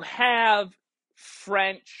 You have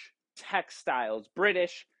French textiles,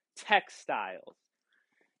 British textiles.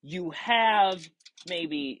 You have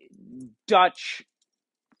maybe Dutch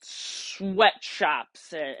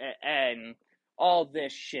sweatshops and all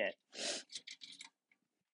this shit.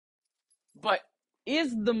 But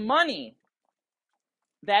is the money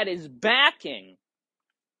that is backing,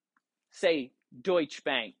 say, Deutsche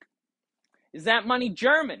Bank, is that money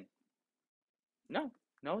German? No,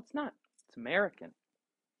 it's not. It's American.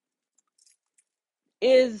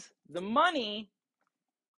 Is the money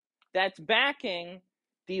that's backing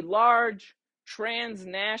the large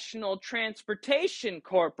transnational transportation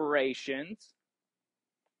corporations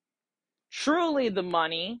truly the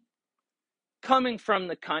money coming from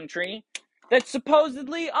the country that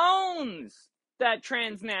supposedly owns that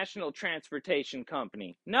transnational transportation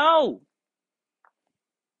company? No.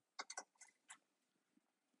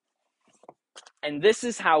 And this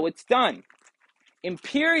is how it's done.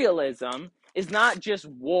 Imperialism is not just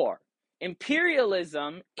war.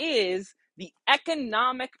 Imperialism is the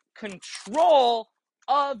economic control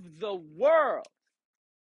of the world.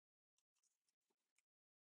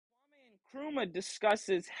 Kwame Nkrumah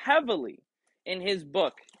discusses heavily in his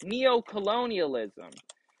book, Neocolonialism,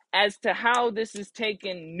 as to how this has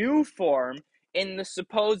taken new form in the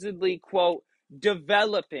supposedly, quote,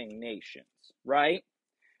 developing nations, right?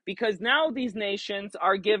 Because now these nations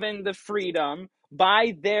are given the freedom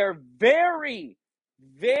by their very,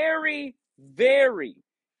 very, very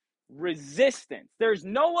resistance. There's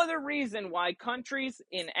no other reason why countries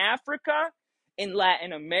in Africa, in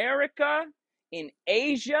Latin America, in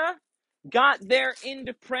Asia got their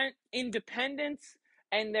independence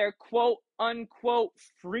and their quote unquote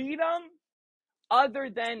freedom other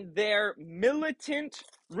than their militant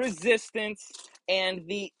resistance and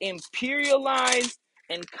the imperialized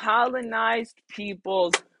and colonized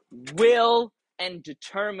people's will and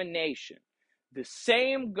determination. The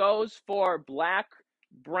same goes for Black,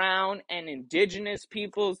 brown, and indigenous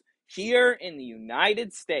peoples here in the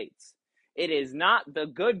United States. It is not the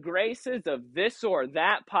good graces of this or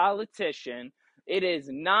that politician. It is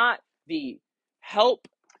not the help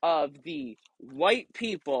of the white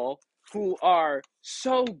people who are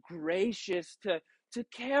so gracious to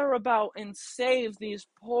care about and save these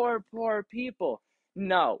poor people.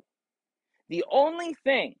 No. The only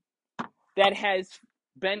thing that has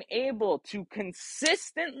been able to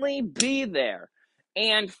consistently be there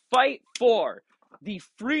and fight for the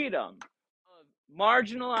freedom of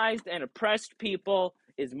marginalized and oppressed people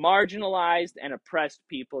is marginalized and oppressed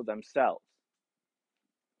people themselves.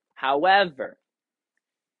 However,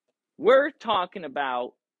 we're talking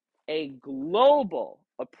about a global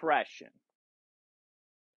oppression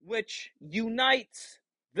which unites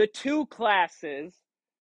the two classes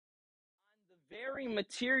on the very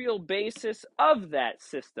material basis of that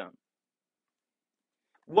system.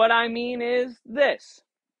 What I mean is this: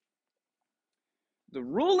 the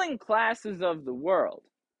ruling classes of the world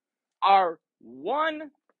are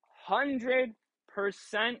 100%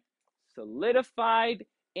 solidified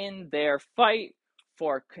in their fight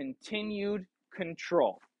for continued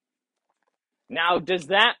control. Now, does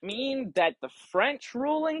that mean that the French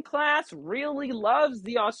ruling class really loves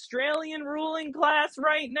the Australian ruling class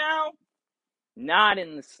right now? Not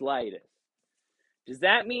in the slightest. Does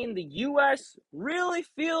that mean the U.S. really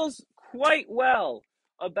feels quite well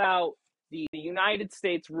about the United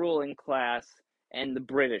States ruling class and the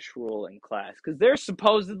British ruling class? Because they're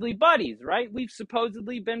supposedly buddies, right? We've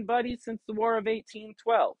supposedly been buddies since the War of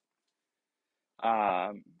 1812.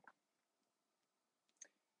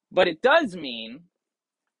 But it does mean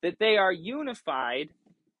that they are unified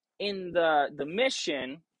in the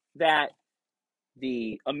mission that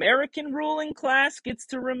the American ruling class gets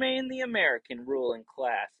to remain the American ruling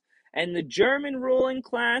class, and the German ruling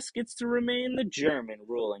class gets to remain the German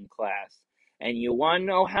ruling class. And you want to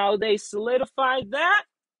know how they solidified that?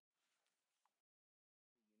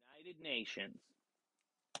 United Nations,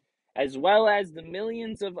 as well as the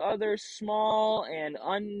millions of other small and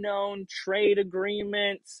unknown trade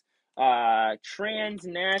agreements,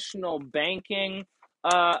 transnational banking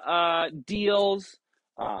deals,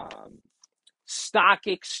 stock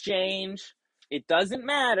exchange. It doesn't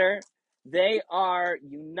matter. They are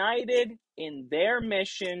united in their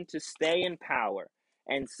mission to stay in power.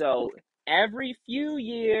 And so every few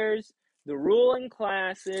years, the ruling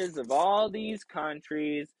classes of all these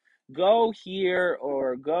countries go here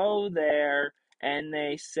or go there, and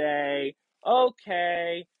they say,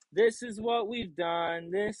 okay, this is what we've done,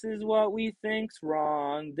 this is what we think's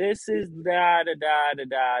wrong, this is da da da da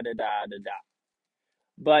da da da da da.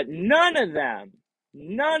 But none of them,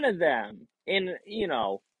 in,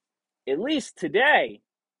 at least today,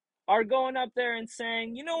 are going up there and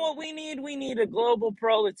saying, you know what we need? We need a global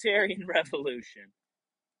proletarian revolution.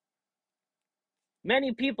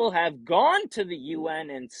 Many people have gone to the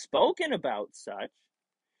UN and spoken about such,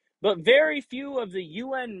 but very few of the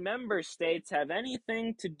UN member states have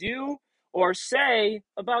anything to do or say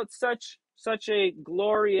about such a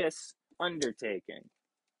glorious undertaking.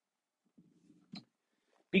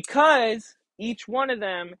 Because each one of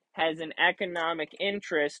them has an economic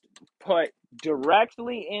interest put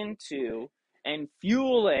directly into and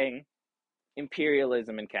fueling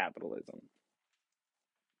imperialism and capitalism.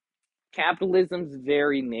 Capitalism's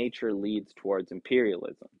very nature leads towards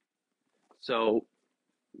imperialism. So,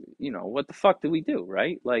 what the fuck do we do,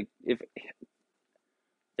 right? Like, if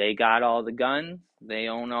they got all the guns, they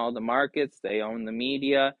own all the markets, they own the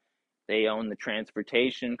media, they own the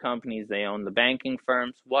transportation companies, they own the banking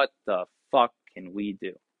firms, what the fuck can we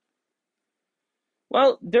do?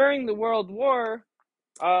 Well, during the World War,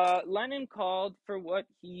 Lenin called for what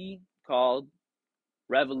he called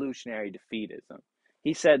revolutionary defeatism.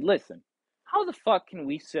 He said, listen, how the fuck can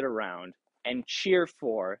we sit around and cheer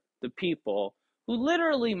for the people who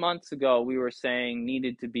literally months ago we were saying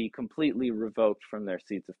needed to be completely revoked from their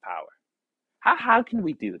seats of power? How can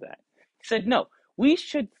we do that? He said, no, we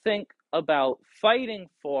should think about fighting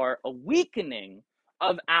for a weakening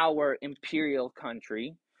of our imperial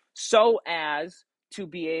country so as to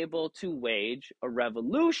be able to wage a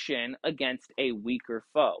revolution against a weaker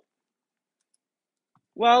foe.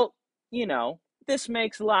 Well, this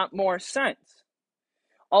makes a lot more sense.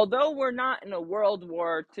 Although we're not in a world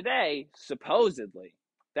war today, supposedly,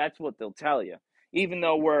 that's what they'll tell you, even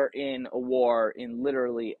though we're in a war in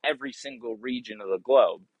literally every single region of the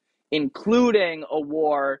globe, including a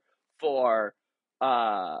war for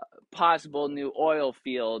possible new oil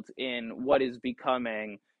fields in what is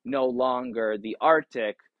becoming no longer the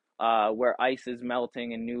Arctic, where ice is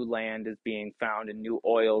melting and new land is being found and new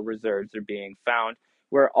oil reserves are being found.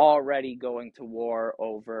 we're already going to war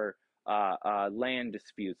over land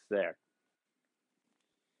disputes there.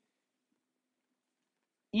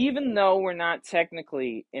 Even though we're not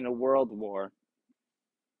technically in a world war,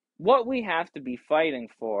 what we have to be fighting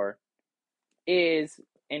for is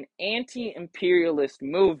an anti-imperialist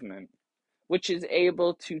movement which is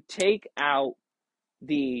able to take out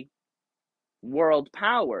the world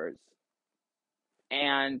powers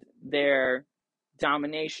and their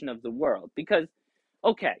domination of the world. Because,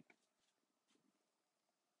 okay,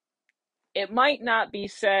 it might not be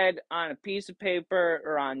said on a piece of paper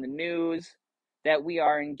or on the news that we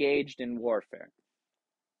are engaged in warfare.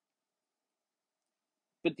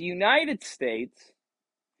 But the United States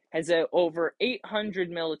has over 800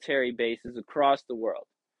 military bases across the world,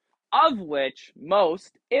 of which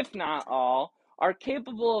most, if not all, are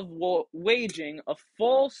capable of waging a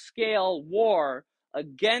full-scale war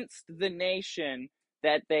against the nation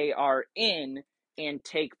that they are in and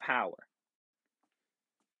take power.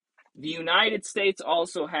 The United States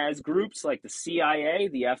also has groups like the CIA,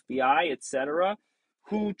 the FBI, etc.,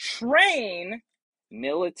 who train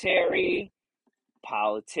military,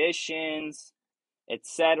 politicians,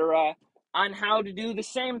 etc., on how to do the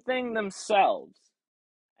same thing themselves.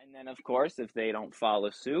 And then, of course, if they don't follow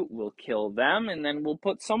suit, we'll kill them and then we'll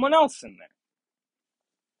put someone else in there.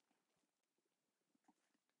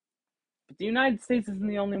 But the United States isn't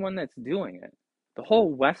the only one that's doing it. The whole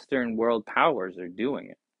Western world powers are doing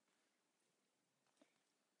it.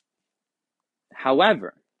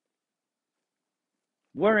 However,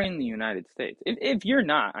 we're in the United States. If you're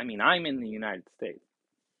not, I mean, I'm in the United States.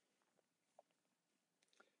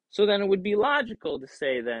 So then it would be logical to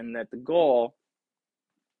say then that the goal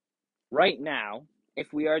right now,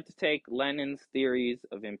 if we are to take Lenin's theories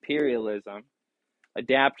of imperialism,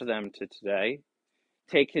 adapt them to today,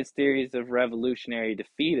 take his theories of revolutionary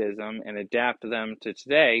defeatism and adapt them to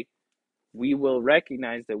today, we will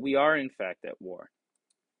recognize that we are in fact at war.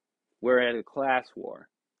 We're at a class war.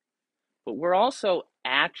 But we're also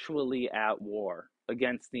actually at war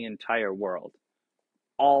against the entire world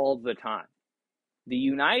all the time. The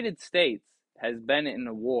United States has been in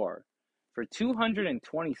a war for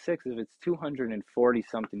 226 of its 240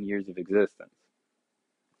 something years of existence.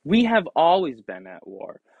 We have always been at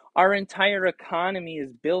war. Our entire economy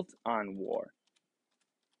is built on war.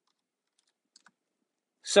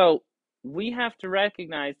 So we have to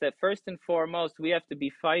recognize that first and foremost, we have to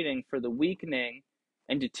be fighting for the weakening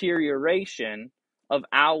and deterioration of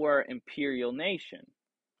our imperial nation,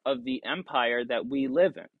 of the empire that we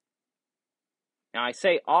live in. Now, I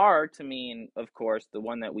say our to mean, of course, the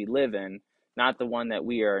one that we live in, not the one that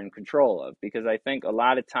we are in control of, because I think a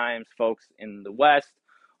lot of times folks in the West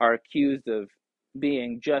are accused of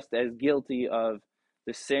being just as guilty of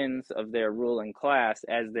the sins of their ruling class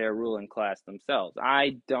as their ruling class themselves.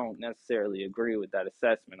 I don't necessarily agree with that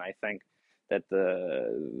assessment. I think that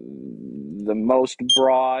the most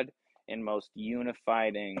broad and most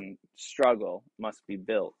unifying struggle must be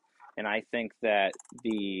built. And I think that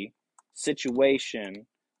the situation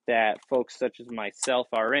that folks such as myself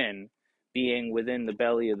are in, being within the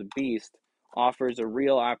belly of the beast, offers a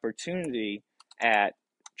real opportunity at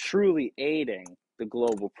truly aiding the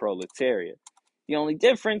global proletariat. The only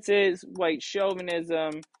difference is white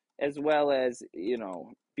chauvinism, as well as,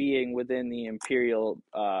 being within the imperial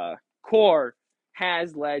core,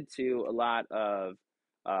 has led to a lot of,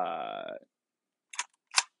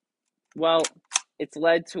 it's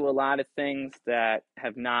led to a lot of things that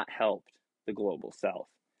have not helped the global south,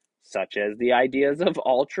 such as the ideas of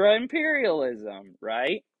ultra imperialism,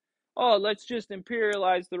 right? Oh, let's just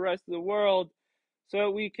imperialize the rest of the world so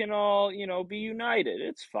we can all, be united.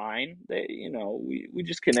 It's fine. We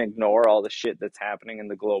just can ignore all the shit that's happening in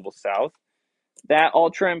the global south. That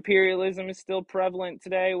ultra imperialism is still prevalent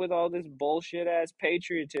today with all this bullshit ass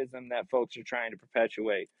patriotism that folks are trying to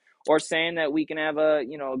perpetuate, or saying that we can have a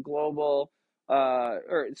global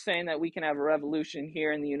or saying that we can have a revolution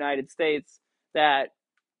here in the United States, that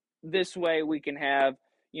this way we can have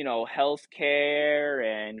health care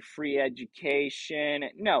and free education.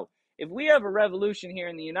 No, if we have a revolution here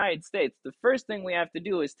in the United States, the first thing we have to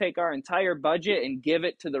do is take our entire budget and give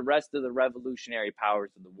it to the rest of the revolutionary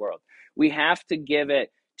powers of the world. We have to give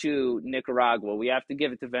it to Nicaragua. We have to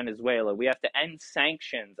give it to Venezuela. We have to end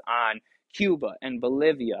sanctions on Cuba and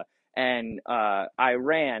Bolivia and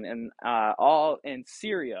Iran and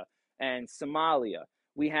Syria and Somalia.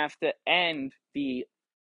 We have to end the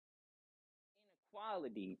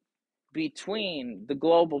inequality between the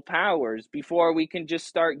global powers before we can just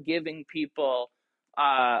start giving people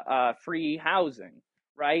free housing,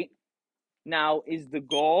 right? Now, is the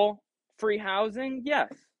goal free housing?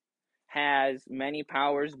 Yes. has many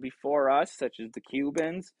powers before us, such as the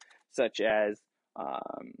Cubans, such as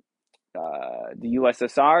the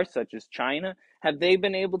USSR, such as China. Have they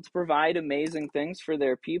been able to provide amazing things for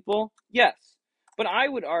their people? Yes. But I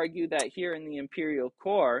would argue that here in the imperial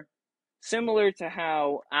core, similar to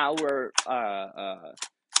how our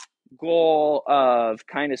goal of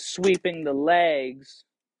kind of sweeping the legs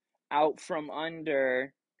out from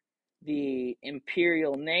under the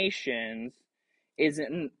imperial nations is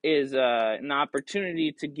an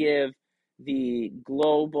opportunity to give the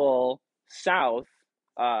global South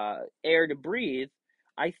air to breathe.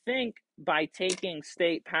 I think by taking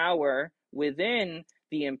state power within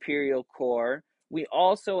the imperial core, we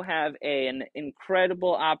also have an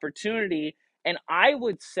incredible opportunity, and I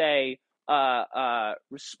would say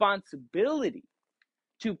responsibility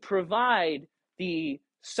to provide the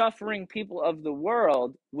suffering people of the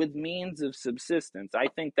world with means of subsistence. I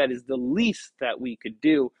think that is the least that we could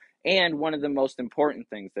do, and one of the most important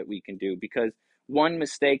things that we can do, because one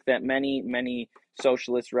mistake that many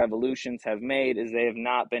socialist revolutions have made is they have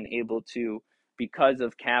not been able to, because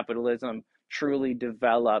of capitalism, truly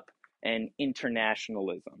develop an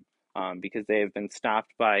internationalism, because they have been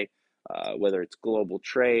stopped by whether it's global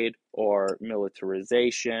trade or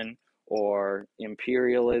militarization or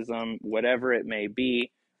imperialism, whatever it may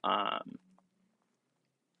be,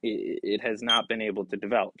 it has not been able to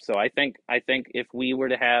develop. So I think if we were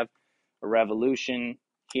to have a revolution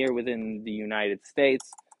here within the United States,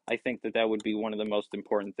 I think that would be one of the most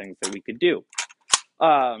important things that we could do.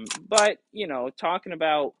 But talking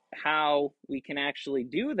about how we can actually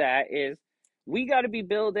do that is we got to be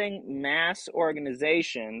building mass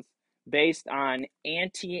organizations based on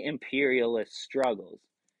anti-imperialist struggles.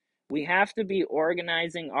 We have to be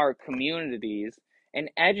organizing our communities and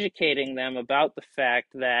educating them about the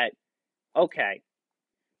fact that, okay,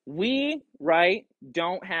 we, right,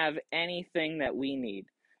 don't have anything that we need.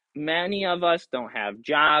 Many of us don't have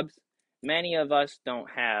jobs. Many of us don't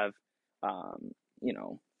have,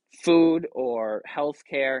 food or health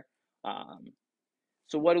care.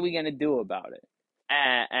 So what are we going to do about it?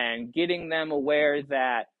 And getting them aware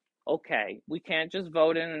that, okay, we can't just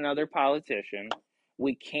vote in another politician.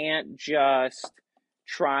 We can't just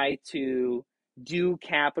try to do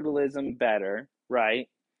capitalism better, right?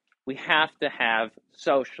 We have to have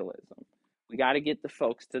socialism. We got to get the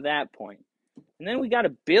folks to that point. And then we got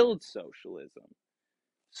to build socialism.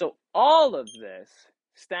 So all of this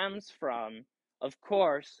stems from, of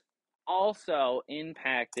course, also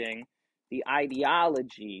impacting the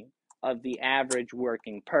ideology of the average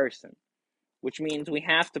working person, which means we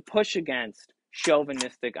have to push against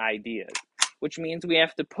chauvinistic ideas, which means we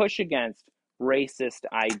have to push against racist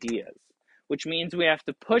ideas, which means we have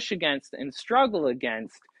to push against and struggle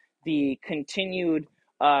against the continued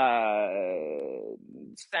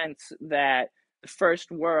sense that the first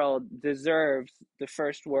world deserves the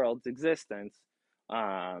first world's existence,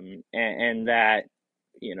 and that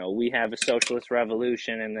we have a socialist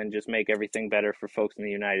revolution and then just make everything better for folks in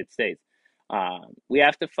the United States. We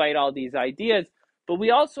have to fight all these ideas, but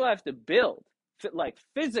we also have to build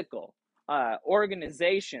physical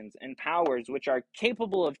organizations and powers which are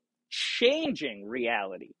capable of changing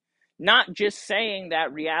reality, not just saying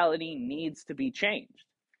that reality needs to be changed.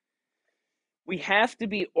 We have to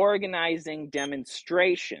be organizing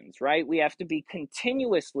demonstrations, right? We have to be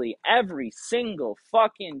continuously, every single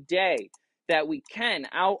fucking day that we can,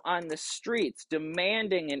 out on the streets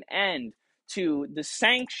demanding an end to the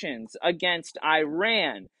sanctions against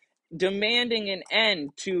Iran, demanding an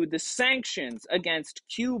end to the sanctions against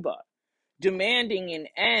Cuba, demanding an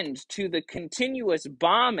end to the continuous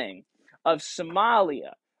bombing of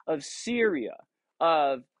Somalia, of Syria,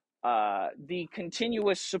 of the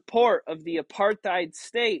continuous support of the apartheid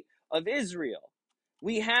state of Israel.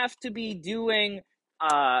 We have to be doing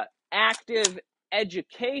active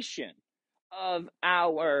education of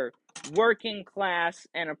our working class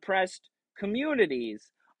and oppressed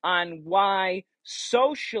communities on why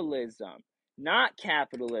socialism, not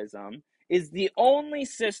capitalism, is the only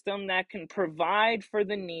system that can provide for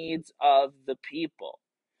the needs of the people.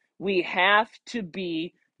 We have to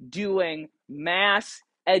be doing mass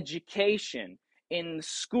education in the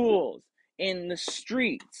schools, in the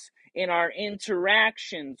streets, in our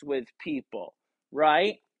interactions with people,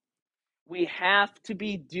 right? We have to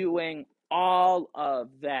be doing all of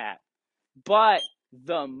that. But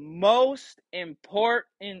the most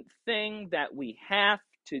important thing that we have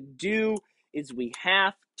to do is we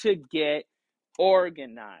have to get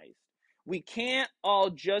organized. We can't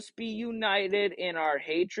all just be united in our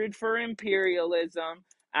hatred for imperialism,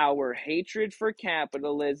 our hatred for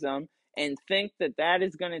capitalism, and think that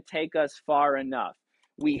is going to take us far enough.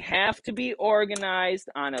 We have to be organized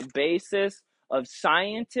on a basis of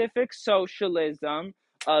scientific socialism,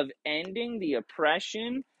 of ending the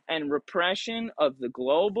oppression and repression of the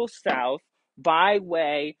global South by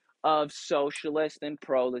way of socialist and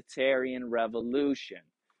proletarian revolution.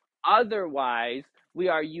 Otherwise, we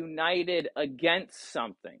are united against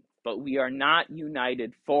something, but we are not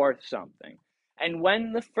united for something. And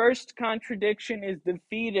when the first contradiction is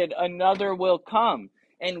defeated, another will come.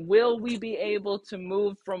 And will we be able to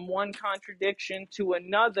move from one contradiction to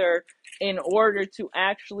another in order to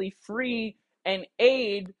actually free and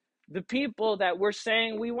aid the people that we're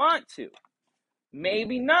saying we want to?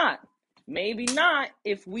 Maybe not. Maybe not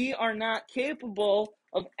if we are not capable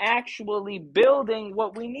of actually building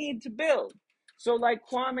what we need to build. So, like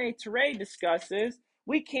Kwame Ture discusses,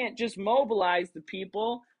 we can't just mobilize the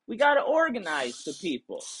people. We got to organize the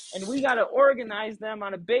people. And we got to organize them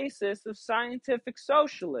on a basis of scientific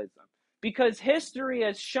socialism. Because history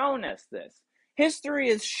has shown us this. History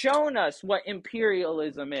has shown us what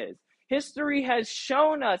imperialism is. History has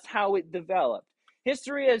shown us how it developed.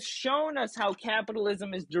 History has shown us how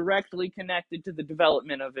capitalism is directly connected to the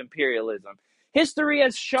development of imperialism. History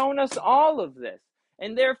has shown us all of this,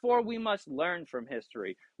 and therefore we must learn from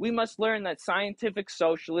history. We must learn that scientific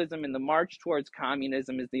socialism and the march towards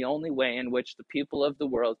communism is the only way in which the people of the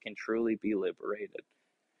world can truly be liberated.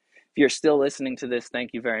 If you're still listening to this,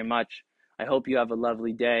 thank you very much. I hope you have a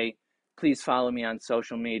lovely day. Please follow me on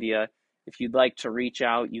social media. If you'd like to reach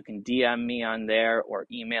out, you can DM me on there or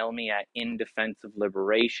email me at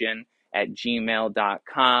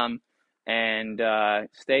indefenseofliberation@gmail.com. And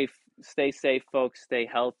stay safe, folks. Stay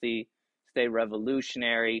healthy. Stay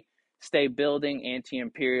revolutionary. Stay building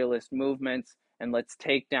anti-imperialist movements. And let's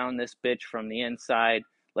take down this bitch from the inside.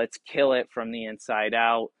 Let's kill it from the inside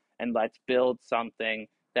out. And let's build something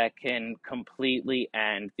that can completely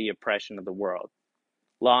end the oppression of the world.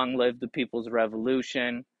 Long live the People's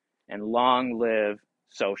Revolution, and long live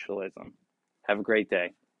socialism. Have a great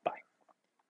day.